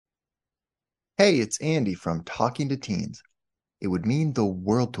Hey, it's Andy from Talking to Teens. It would mean the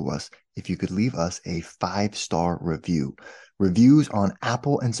world to us if you could leave us a 5-star review. Reviews on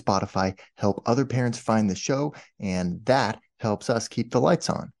Apple and Spotify help other parents find the show, and that helps us keep the lights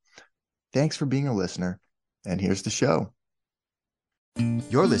on. Thanks for being a listener, and here's the show.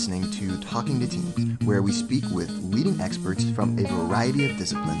 You're listening to Talking to Teens, where we speak with leading experts from a variety of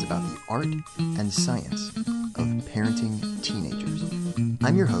disciplines about the art and science of parenting teenagers.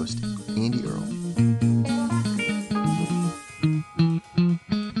 I'm your host, Andy Earle.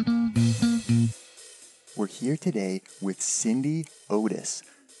 We're here today with Cindy Otis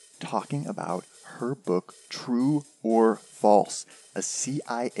talking about her book, True or False, a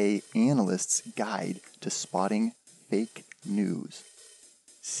CIA analyst's guide to spotting fake news.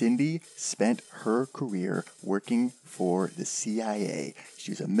 Cindy spent her career working for the CIA.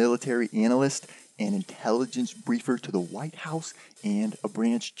 She was a military analyst, an intelligence briefer to the White House, and a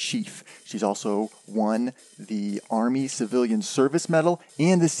branch chief. She's also won the Army Civilian Service Medal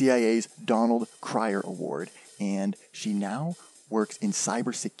and the CIA's Donald Cryer Award. And she now works in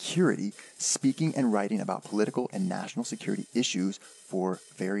cybersecurity, speaking and writing about political and national security issues for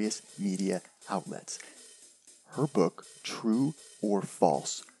various media outlets. Her book, True or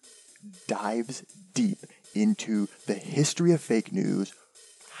False, dives deep into the history of fake news,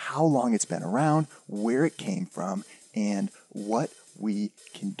 how long it's been around, where it came from, and what we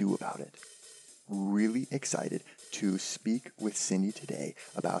can do about it. Really excited to speak with Cindy today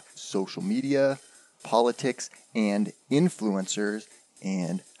about social media, politics, and influencers,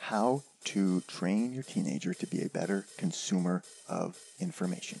 and how to train your teenager to be a better consumer of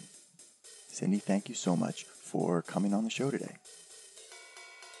information. Cindy, thank you so much for coming on the show today.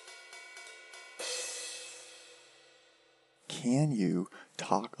 Can you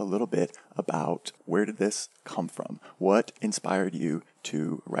talk a little bit about where did this come from? What inspired you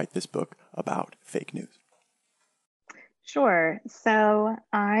to write this book about fake news? Sure. So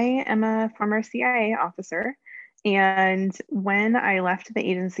I am a former CIA officer. And when I left the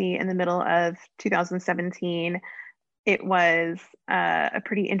agency in the middle of 2017, it was a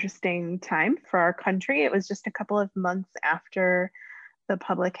pretty interesting time for our country. It was just a couple of months after the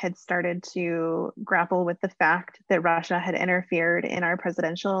public had started to grapple with the fact that Russia had interfered in our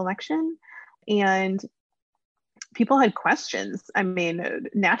presidential election. And people had questions. I mean,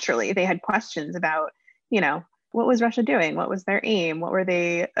 naturally, they had questions about, you know, what was Russia doing? What was their aim? What were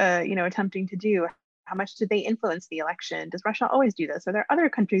they, attempting to do? How much did they influence the election? Does Russia always do this? Are there other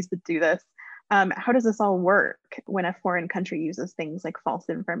countries that do this? How does this all work when a foreign country uses things like false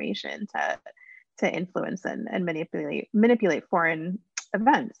information to influence and manipulate foreign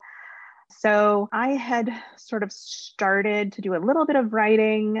events? So I had sort of started to do a little bit of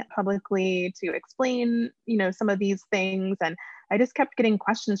writing publicly to explain, some of these things. And I just kept getting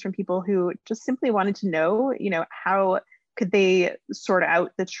questions from people who just simply wanted to know, how could they sort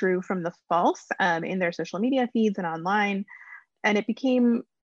out the true from the false in their social media feeds and online. And it became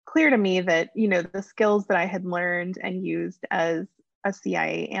clear to me that, the skills that I had learned and used as a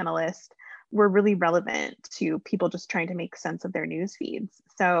CIA analyst were really relevant to people just trying to make sense of their news feeds.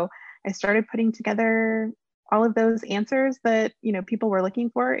 So I started putting together all of those answers that people were looking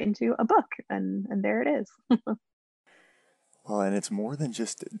for into a book, and there it is. Well, and it's more than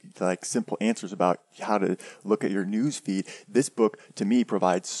just like simple answers about how to look at your news feed. This book, to me,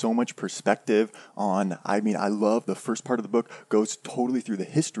 provides so much perspective on, I love the first part of the book goes totally through the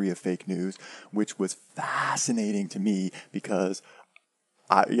history of fake news, which was fascinating to me because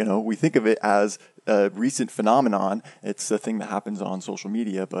we think of it as a recent phenomenon. It's a thing that happens on social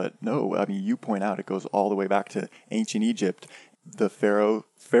media, but no, you point out it goes all the way back to ancient Egypt, the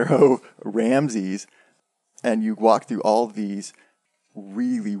Pharaoh Ramses, and you walk through all these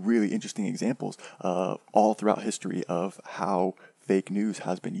really, really interesting examples all throughout history of how fake news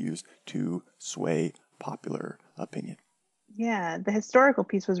has been used to sway popular opinion. Yeah, the historical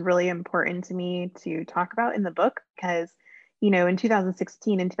piece was really important to me to talk about in the book because, in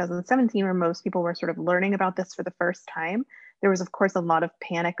 2016 and 2017, where most people were sort of learning about this for the first time, there was, of course, a lot of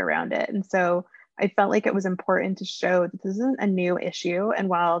panic around it. And so I felt like it was important to show that this isn't a new issue. And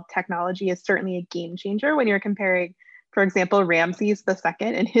while technology is certainly a game changer when you're comparing, for example, Ramses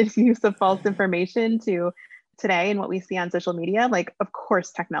II and his use of false information to today and what we see on social media, like, of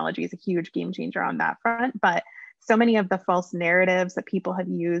course, technology is a huge game changer on that front. But so many of the false narratives that people have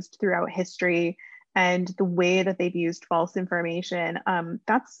used throughout history and the way that they've used false information,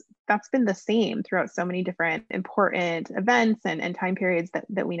 that's been the same throughout so many different important events and time periods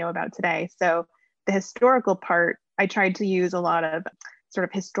that we know about today. So the historical part, I tried to use a lot of sort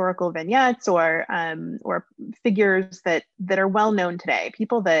of historical vignettes or figures that are well known today,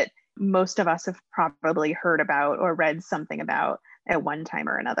 people that most of us have probably heard about or read something about at one time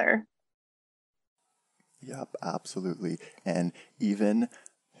or another. Yep, absolutely. And even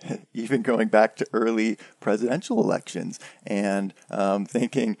going back to early presidential elections and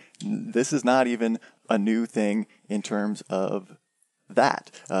thinking this is not even a new thing in terms of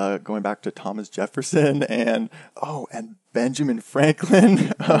that. Going back to Thomas Jefferson and Benjamin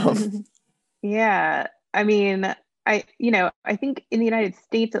Franklin. Yeah, I mean, I think in the United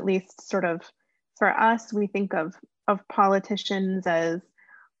States, at least, sort of for us, we think of politicians as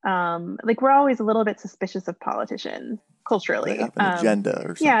like we're always a little bit suspicious of politicians They culturally. have an agenda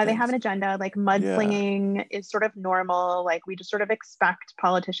or Yeah, they something. have an agenda. Like Yeah, mudslinging is sort of normal. Like we just sort of expect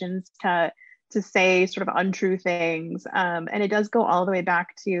politicians to say sort of untrue things. And it does go all the way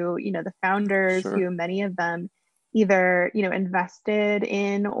back to, the founders sure. who many of them either, invested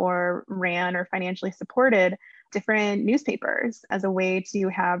in or ran or financially supported different newspapers as a way to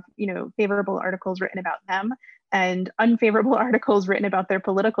have, favorable articles written about them and unfavorable articles written about their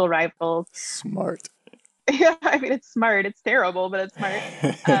political rivals. Smart. Yeah, I mean, it's smart. It's terrible, but it's smart.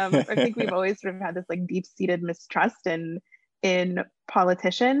 I think we've always sort of had this like deep-seated mistrust in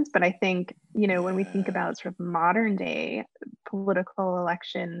politicians, but I think, when we think Yeah. about sort of modern day political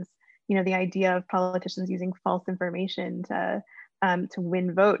elections, the idea of politicians using false information to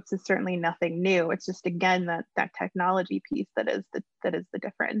win votes is certainly nothing new. It's just again that technology piece that is the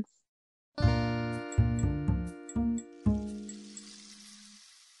difference.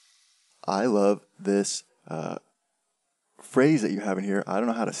 I love this phrase that you have in here. I don't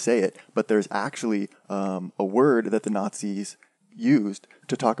know how to say it, but there's actually a word that the Nazis used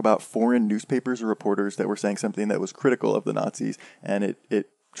to talk about foreign newspapers or reporters that were saying something that was critical of the Nazis, and it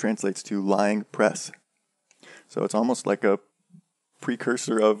translates to lying press. So it's almost like a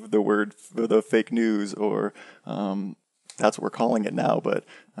precursor of the word the fake news, or that's what we're calling it now, but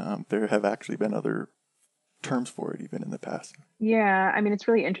there have actually been other terms for it even in the past. Yeah, I mean, it's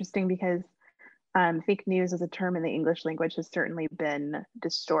really interesting because fake news as a term in the English language has certainly been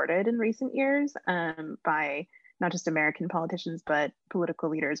distorted in recent years by not just American politicians, but political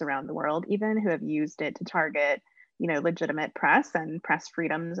leaders around the world, even who have used it to target, legitimate press and press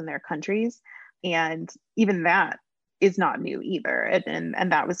freedoms in their countries. And even that is not new either.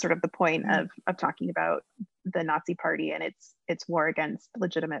 And that was sort of the point of talking about the Nazi Party and its war against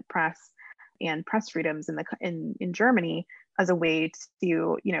legitimate press and press freedoms in Germany as a way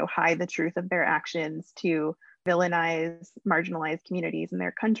to hide the truth of their actions, to villainize marginalized communities in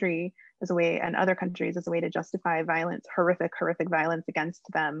their country as a way, and other countries as a way to justify violence, horrific violence against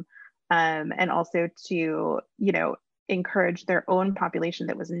them, and also to encourage their own population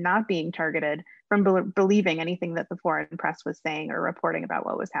that was not being targeted from believing anything that the foreign press was saying or reporting about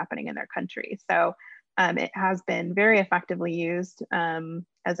what was happening in their country. So it has been very effectively used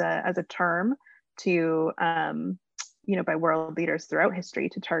as a term to by world leaders throughout history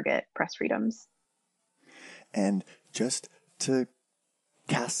to target press freedoms. And just to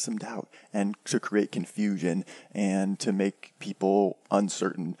cast some doubt and to create confusion and to make people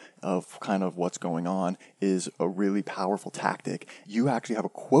uncertain of kind of what's going on is a really powerful tactic. You actually have a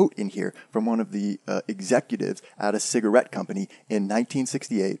quote in here from one of the executives at a cigarette company in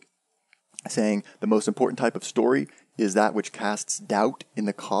 1968 saying the most important type of story is that which casts doubt in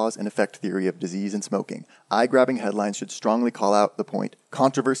the cause and effect theory of disease and smoking. Eye-grabbing headlines should strongly call out the point: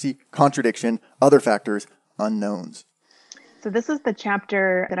 controversy, contradiction, other factors, unknowns. So this is the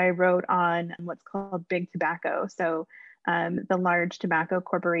chapter that I wrote on what's called big tobacco. So the large tobacco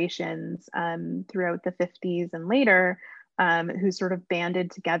corporations throughout the 50s and later who sort of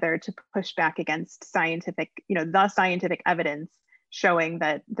banded together to push back against the scientific evidence showing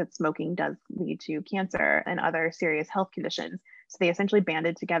that smoking does lead to cancer and other serious health conditions. So they essentially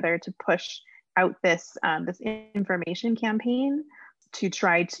banded together to push out this information campaign to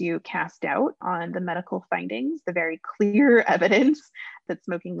try to cast doubt on the medical findings, the very clear evidence that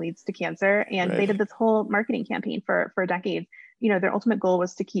smoking leads to cancer. And they Right. did this whole marketing campaign for decades. Their ultimate goal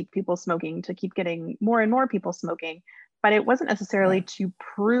was to keep people smoking, to keep getting more and more people smoking. But it wasn't necessarily to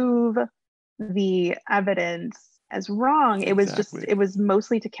prove the evidence as wrong. Exactly. It was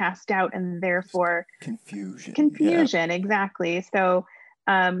mostly to cast doubt and therefore Confusion. Yeah. confusion. Exactly. So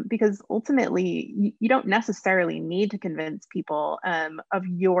because ultimately you don't necessarily need to convince people of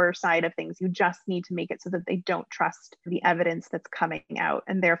your side of things. You just need to make it so that they don't trust the evidence that's coming out,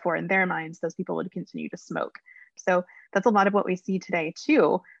 and therefore in their minds those people would continue to smoke. So that's a lot of what we see today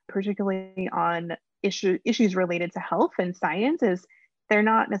too, particularly on issues related to health and science. Is they're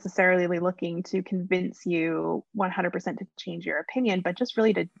not necessarily looking to convince you 100% to change your opinion, but just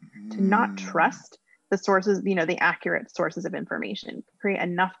really to not trust the sources, the accurate sources of information, create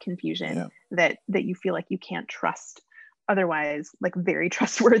enough confusion that you feel like you can't trust otherwise like very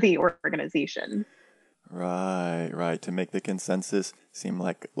trustworthy organizations. Right. To make the consensus seem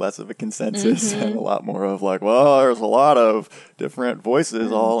like less of a consensus and a lot more of like, well, there's a lot of different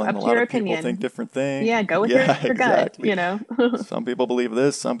voices all, and a lot of people think different things. Yeah, go with your exactly. gut, Some people believe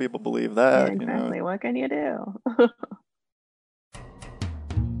this, some people believe that. Yeah, exactly. What can you do?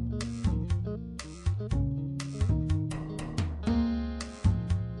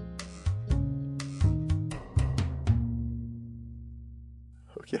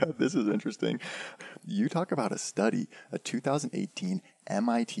 Yeah, this is interesting. You talk about a study, a 2018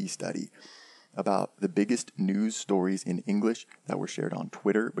 MIT study about the biggest news stories in English that were shared on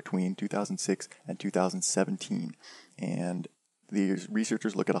Twitter between 2006 and 2017. And these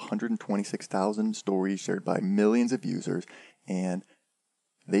researchers look at 126,000 stories shared by millions of users, and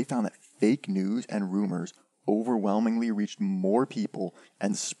they found that fake news and rumors overwhelmingly reached more people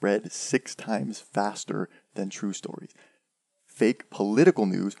and spread 6 times faster than true stories. Fake political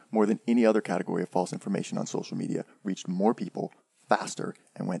news, more than any other category of false information on social media, reached more people faster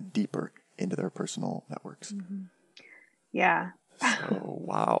and went deeper into their personal networks. Mm-hmm. Yeah. So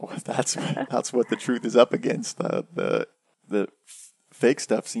wow, that's what the truth is up against. The fake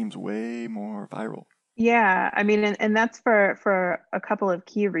stuff seems way more viral. Yeah, I mean, and that's for a couple of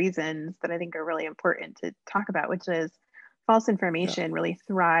key reasons that I think are really important to talk about, which is false information really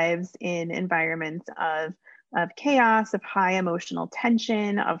thrives in environments of chaos, of high emotional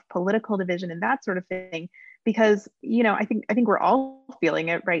tension, of political division, and that sort of thing. Because I think we're all feeling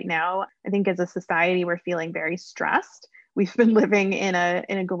it right now. I think as a society, we're feeling very stressed. We've been living in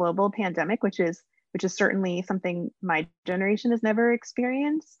a global pandemic, which is certainly something my generation has never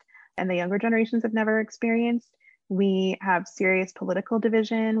experienced, and the younger generations have never experienced. We have serious political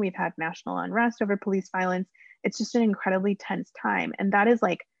division. We've had national unrest over police violence. It's just an incredibly tense time, and that is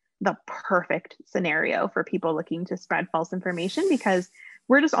like the perfect scenario for people looking to spread false information, because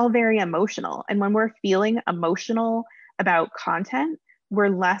we're just all very emotional. And when we're feeling emotional about content, we're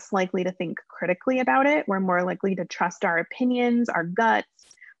less likely to think critically about it. We're more likely to trust our opinions, our guts,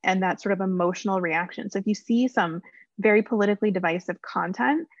 and that sort of emotional reaction. So if you see some very politically divisive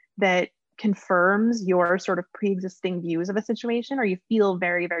content that confirms your sort of pre-existing views of a situation, or you feel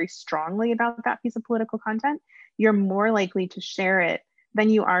very, very strongly about that piece of political content, you're more likely to share it than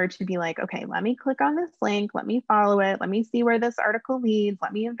you are to be like, okay, let me click on this link, let me follow it, let me see where this article leads,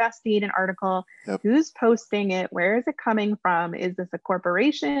 let me investigate an article, who's posting it, where is it coming from, is this a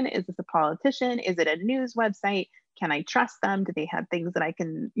corporation, is this a politician, is it a news website, can I trust them, do they have things that I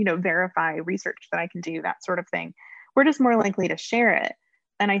can, verify, research that I can do, that sort of thing. We're just more likely to share it.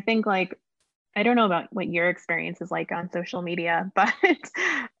 And I think I don't know about what your experience is like on social media, but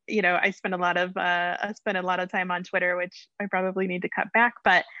I spend a lot of time on Twitter, which I probably need to cut back.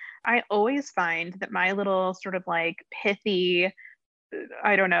 But I always find that my little sort of like pithy,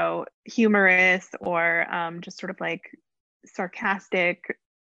 I don't know, humorous or just sort of like sarcastic,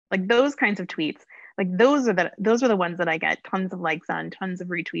 like those kinds of tweets, like those are the ones that I get tons of likes on, tons of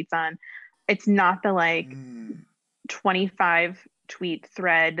retweets on. It's not the 25 tweet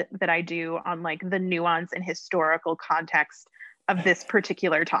thread that I do on like the nuance and historical context of this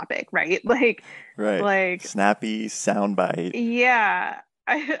particular topic, right? Like snappy soundbite. Yeah.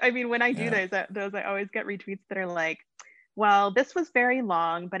 I mean, when I do those, I always get retweets that are like, well, this was very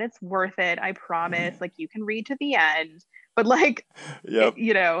long, but it's worth it. I promise. Like, you can read to the end. But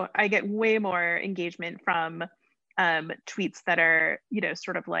I get way more engagement from tweets that are,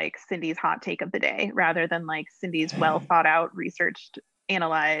 sort of like Cindy's hot take of the day, rather than like Cindy's well thought out, researched,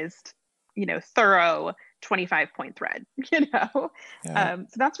 analyzed, thorough 25-point thread, So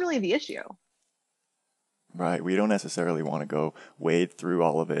that's really the issue. Right. We don't necessarily want to go wade through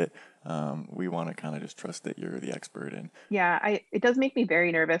all of it. We want to kind of just trust that you're the expert. And it does make me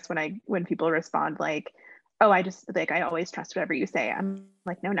very nervous when people respond like, oh, I always trust whatever you say. I'm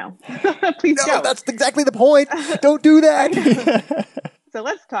like, no, please don't. That's exactly the point. Don't do that. So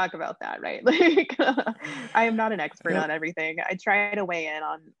let's talk about that, right? Like, I am not an expert on everything. I try to weigh in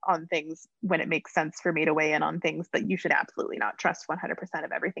on things when it makes sense for me to weigh in on things, but you should absolutely not trust 100%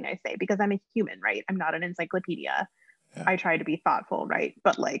 of everything I say, because I'm a human, right? I'm not an encyclopedia. I try to be thoughtful, right?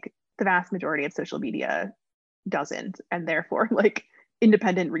 But like the vast majority of social media doesn't, and therefore like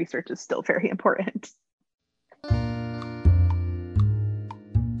independent research is still very important.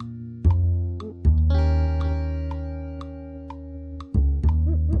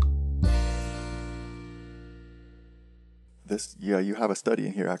 You have a study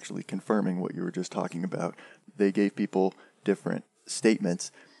in here actually confirming what you were just talking about. They gave people different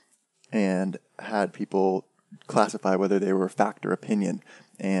statements, and had people classify whether they were fact or opinion.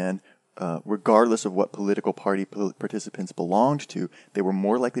 And regardless of what political party participants belonged to, they were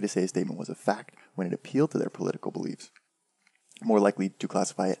more likely to say a statement was a fact when it appealed to their political beliefs, more likely to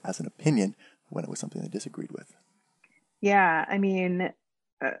classify it as an opinion when it was something they disagreed with. Yeah, I mean,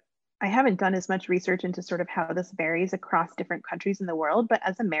 I haven't done as much research into sort of how this varies across different countries in the world, but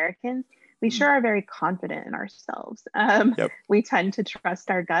as Americans, we sure are very confident in ourselves. Yep. We tend to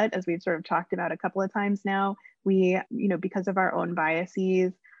trust our gut, as we've sort of talked about a couple of times now. We, because of our own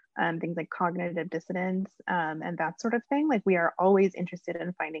biases, things like cognitive dissonance, and that sort of thing, like we are always interested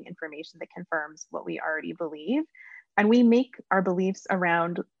in finding information that confirms what we already believe. And we make our beliefs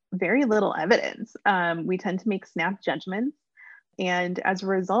around very little evidence. We tend to make snap judgments. And as a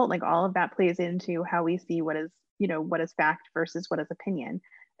result, like all of that plays into how we see what is fact versus what is opinion.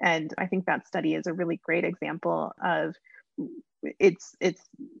 And I think that study is a really great example of it's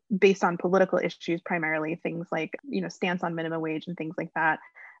based on political issues, primarily things like, stance on minimum wage and things like that.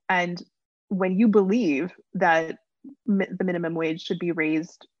 And when you believe that the minimum wage should be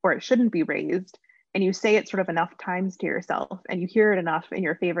raised or it shouldn't be raised, and you say it sort of enough times to yourself and you hear it enough in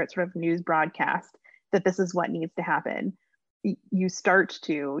your favorite sort of news broadcast that this is what needs to happen,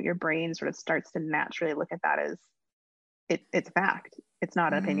 your brain sort of starts to naturally look at that as it's fact. It's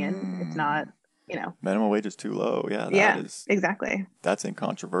not an opinion. It's not, Minimum wage is too low. Yeah, exactly. That's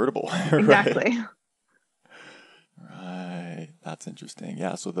incontrovertible. Exactly. Right. That's interesting.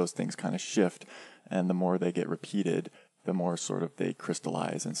 Yeah, so those things kind of shift, and the more they get repeated, the more sort of they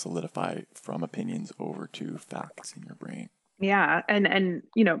crystallize and solidify from opinions over to facts in your brain. Yeah, and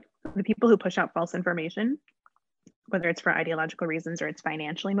the people who push out false information, whether it's for ideological reasons or it's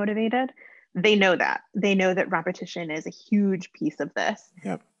financially motivated, they know that repetition is a huge piece of this.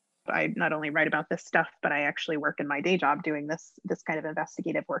 Yep. I not only write about this stuff, but I actually work in my day job doing this kind of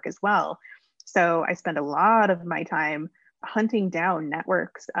investigative work as well. So I spend a lot of my time hunting down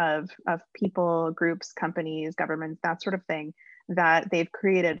networks of people, groups, companies, governments, that sort of thing, that they've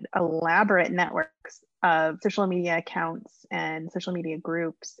created elaborate networks of social media accounts and social media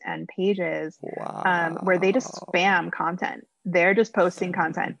groups and pages. Wow. Where they just spam content. They're just posting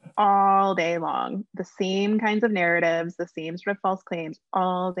content all day long, the same kinds of narratives, the same sort of false claims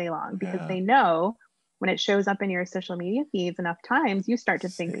all day long, because they know when it shows up in your social media feeds enough times, you start to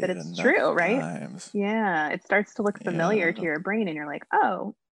think that it's true, right? Yeah, it starts to look familiar to your brain, and you're like,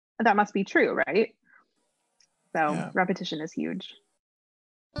 oh, that must be true, right? So repetition is huge.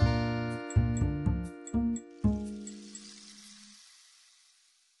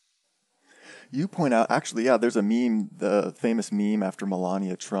 You point out, actually, there's a meme, the famous meme after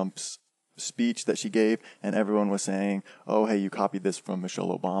Melania Trump's speech that she gave, and everyone was saying, oh, hey, you copied this from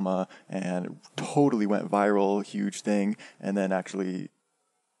Michelle Obama, and it totally went viral, huge thing, and then actually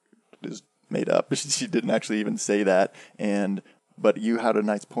is made up. She didn't actually even say that, but you had a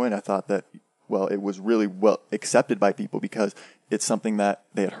nice point. I thought that, well, it was really well accepted by people because it's something that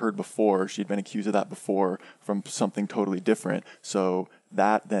they had heard before. She'd been accused of that before from something totally different. So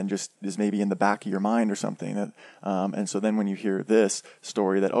that then just is maybe in the back of your mind or something. And so then when you hear this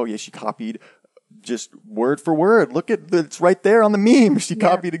story that, oh, yeah, she copied just word for word. Look at it's right there on the meme. She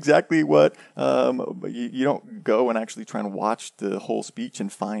copied exactly what you don't go and actually try and watch the whole speech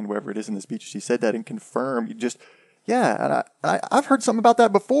and find wherever it is in the speech she said that and confirm. You just, and I've heard something about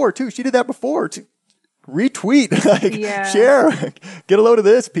that before too. She did that before too. Retweet, share, get a load of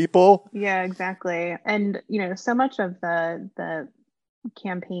this, people. Yeah, exactly. And so much of the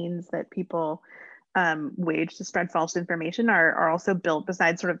campaigns that people wage to spread false information are also built,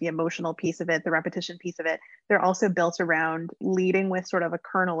 besides sort of the emotional piece of it, the repetition piece of it, they're also built around leading with sort of a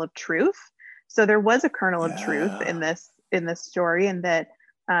kernel of truth. So there was a kernel of truth in this story, and that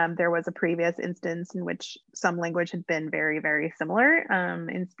there was a previous instance in which some language had been very, very similar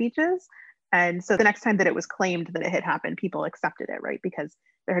in speeches. And so the next time that it was claimed that it had happened, people accepted it, right? Because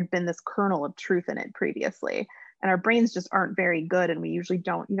there had been this kernel of truth in it previously. And our brains just aren't very good. And we usually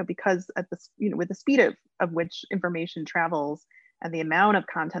don't, because at this, with the speed of which information travels and the amount of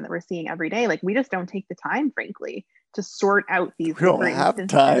content that we're seeing every day, like we just don't take the time, frankly, to sort out these. We don't have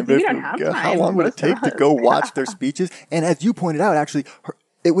time. We don't have time. How long would it take to go watch their speeches? And as you pointed out, actually,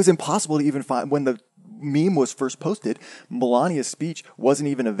 it was impossible to even find when the meme was first posted. Melania's speech wasn't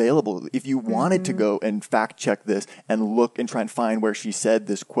even available. If you wanted to go and fact check this and look and try and find where she said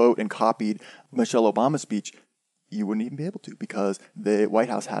this quote and copied Michelle Obama's speech, you wouldn't even be able to, because the White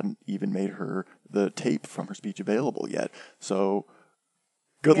House hadn't even made her the tape from her speech available yet. So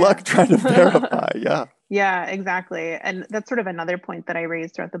good luck trying to verify. Yeah, exactly. And that's sort of another point that I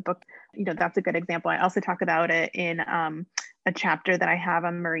raised throughout the book. That's a good example. I also talk about it in a chapter that I have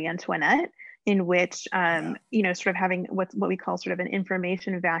on Marie Antoinette, in which, Yeah. sort of having what we call sort of an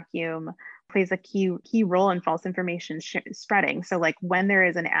information vacuum plays a key role in false information spreading. So, like when there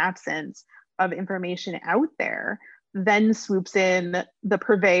is an absence of information out there, then swoops in the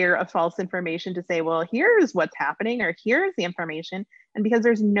purveyor of false information to say, well, here's what's happening, or here's the information. And because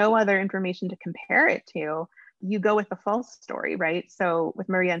there's no other information to compare it to, you go with the false story, right? So with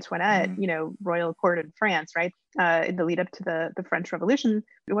Marie Antoinette, Mm, royal court in France, right? In the lead up to the French Revolution,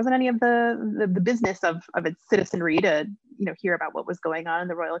 it wasn't any of the business of its citizenry to, hear about what was going on in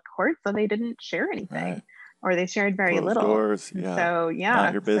the royal court. So they didn't share anything, right. or they shared very Closed little. doors. And Yeah. so, Not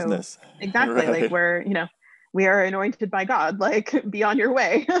yeah, your so business. exactly, like Right. we are anointed by God, like be on your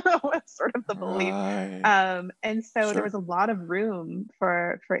way, was sort of the belief. Right. And so there Sure. was a lot of room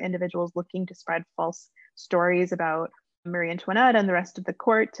for individuals looking to spread false stories about Marie Antoinette and the rest of the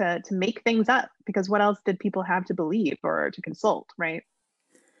court to make things up, because what else did people have to believe or to consult, right?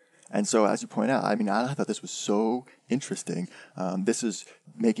 And so, as you point out, I mean, I thought this was so interesting. This is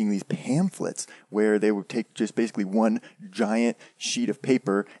making these pamphlets where they would take just basically one giant sheet of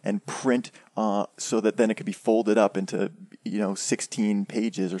paper and print so that then it could be folded up into, 16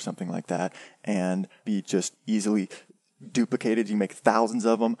 pages or something like that and be just easily duplicated. You make thousands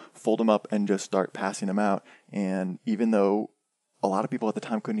of them, fold them up, and just start passing them out. And even though a lot of people at the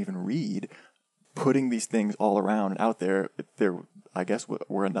time couldn't even read, putting these things all around and out there, I guess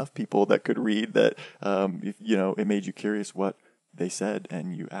were enough people that could read that, it made you curious what they said,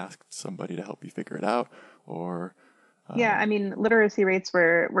 and you asked somebody to help you figure it out, or, Yeah, I mean, literacy rates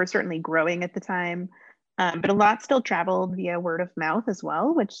were certainly growing at the time, but a lot still traveled via word of mouth as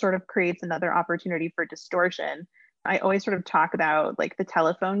well, which sort of creates another opportunity for distortion. I always sort of talk about like the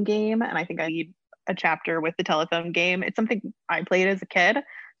telephone game, and I think I need a chapter with the telephone game. It's something I played as a kid.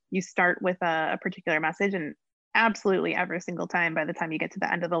 You start with a particular message, and absolutely every single time, by the time you get to the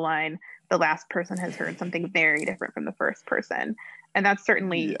end of the line, the last person has heard something very different from the first person. And that's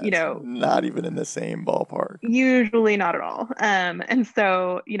certainly, yes, not even in the same ballpark. usually not at all. And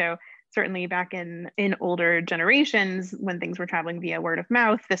so, certainly back in older generations when things were traveling via word of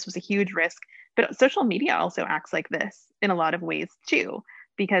mouth, this was a huge risk. But social media also acts like this in a lot of ways too,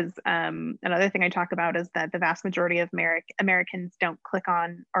 because another thing I talk about is that the vast majority of Americans don't click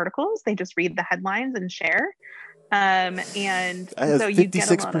on articles; they just read the headlines and share. And It has so you get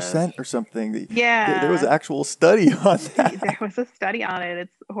a lot of 56% or something. There was yeah. an actual study on There that. was a study on it.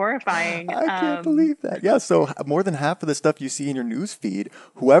 It's horrifying. I can't believe that. Yeah, so more than half of the stuff you see in your news feed,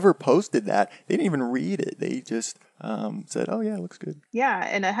 whoever posted that, they didn't even read it. They just said, "Oh yeah, it looks good." Yeah,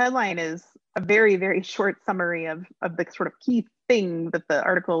 and a headline is a very, very short summary of the sort of key thing that the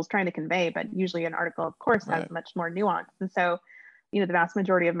article is trying to convey, but usually an article, of course, has Right. much more nuance. And so, the vast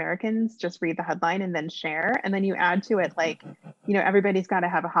majority of Americans just read the headline and then share. And then you add to it, like, everybody's got to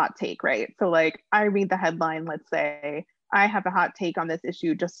have a hot take, right? So, like, I read the headline, let's say, I have a hot take on this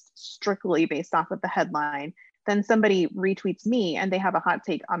issue just strictly based off of the headline. Then somebody retweets me and they have a hot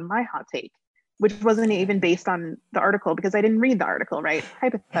take on my hot take, which wasn't even based on the article because I didn't read the article, right?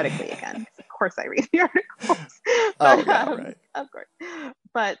 Hypothetically, again, of course I read the articles, Oh but yeah, right. of course.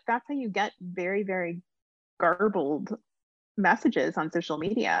 But that's how you get very, very garbled messages on social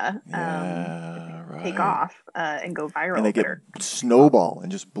media that Yeah, take right. off and go And they viral that get are awful. snowball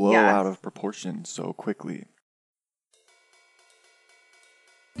and just blow Yes. out of proportion so quickly.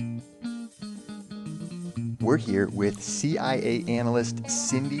 We're here with CIA analyst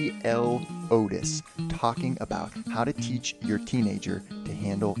Cindy L. Otis talking about how to teach your teenager to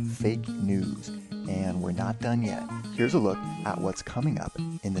handle fake news. And we're not done yet. Here's a look at what's coming up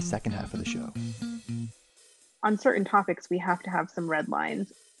in the second half of the show. On certain topics, we have to have some red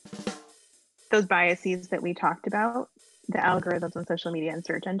lines. Those biases that we talked about, the algorithms on social media and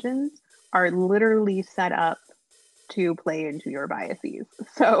search engines, are literally set up to play into your biases.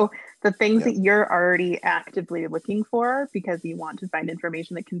 So the things Yep. that you're already actively looking for because you want to find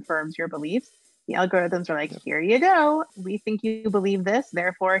information that confirms your beliefs, the algorithms are like, Yep. here you go. We think you believe this.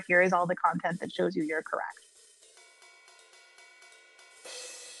 Therefore, here is all the content that shows you you're correct.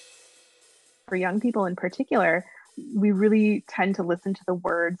 For young people in particular, we really tend to listen to the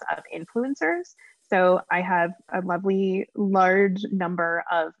words of influencers. So I have a lovely large number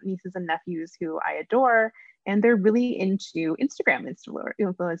of nieces and nephews who I adore, and they're really into Instagram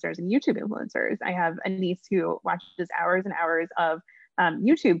influencers and YouTube influencers. I have a niece who watches hours and hours of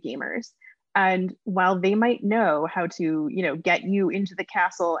YouTube gamers. And while they might know how to, get you into the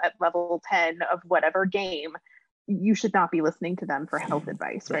castle at level 10 of whatever game, you should not be listening to them for health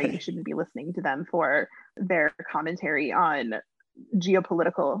advice, right? You shouldn't be listening to them for their commentary on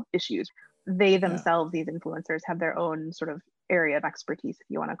geopolitical issues. They themselves, these influencers, have their own sort of area of expertise, if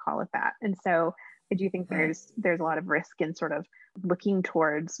you want to call it that. And so I do think there's a lot of risk in sort of looking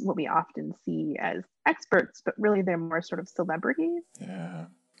towards what we often see as experts, but really they're more sort of celebrities. Yeah.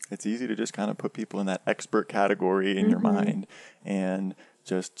 It's easy to just kind of put people in that expert category in your mind and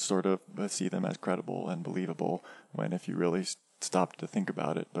just sort of see them as credible and believable, when if you really stop to think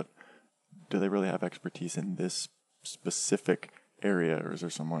about it, but do they really have expertise in this specific area, or is there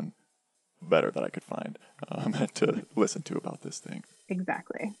someone better that I could find to listen to about this thing?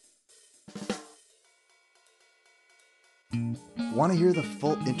 Exactly. Want to hear the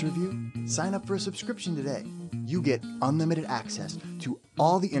full interview? Sign up for a subscription today. You get unlimited access to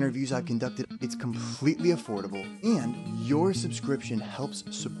all the interviews I've conducted. It's completely affordable, and your subscription helps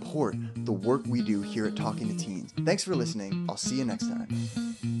support the work we do here at Talking to Teens. Thanks for listening. I'll see you next time.